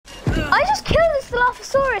just killed this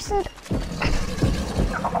Dilophosaurus and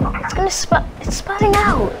it's gonna it's spazzing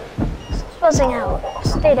out. It's spazzing out.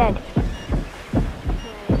 Stay dead.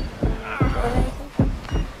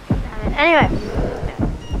 Anyway.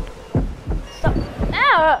 Stop.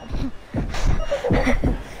 Ow!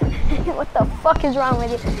 What the fuck is wrong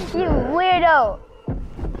with you? You weirdo!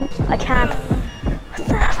 I can't. What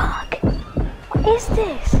the fuck? What is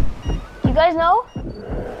this? Do you guys know?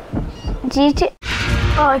 GT.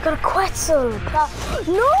 Oh, I got a Quetzal.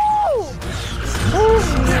 No!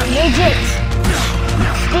 Legit.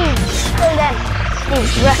 Steve, kill them.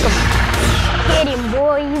 Steve, wreck them. Get him,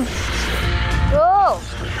 boys. Go.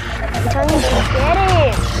 I'm telling you to get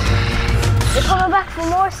him. You're coming back for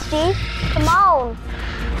more, Steve. Come on.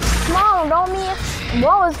 Come on, don't miss.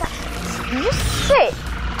 What was that? You just spit.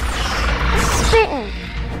 Just spitting.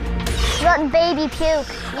 Rotten baby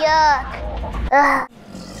puke. Yuck. Ugh.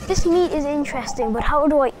 This meat is interesting, but how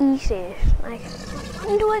do I eat it? Like,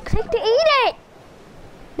 when do I click to eat it?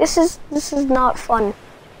 This is not fun.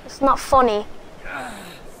 It's not funny.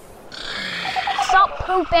 Stop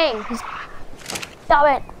pooping. Stop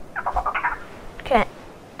it. Okay.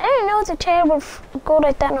 I didn't know the tail would go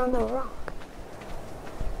like that on the rock.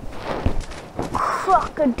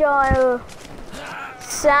 Crocodile.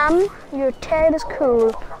 Sam, your tail is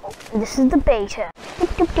cool. And this is the beta.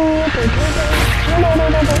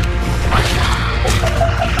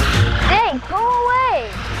 Hey, go away!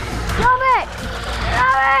 Stop it!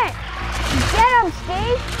 Stop it! Get him,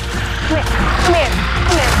 Steve! Come here.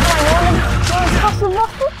 Boy, you wanna toss the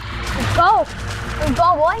muscle? Let's go! Let's go,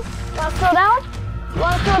 boy! Wanna throw down?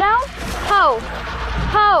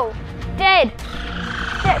 Ho! Dead!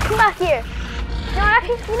 Come back here! No,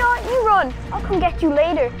 actually, you know what? You run. I'll come get you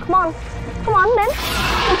later. Come on then.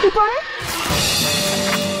 Don't keep running.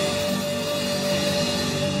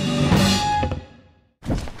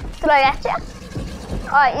 Did I get you?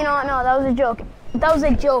 Alright, you know what? No, that was a joke. That was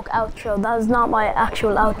a joke outro. That was not my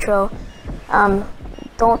actual outro.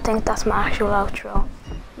 Don't think that's my actual outro.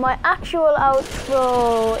 My actual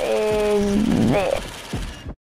outro is this.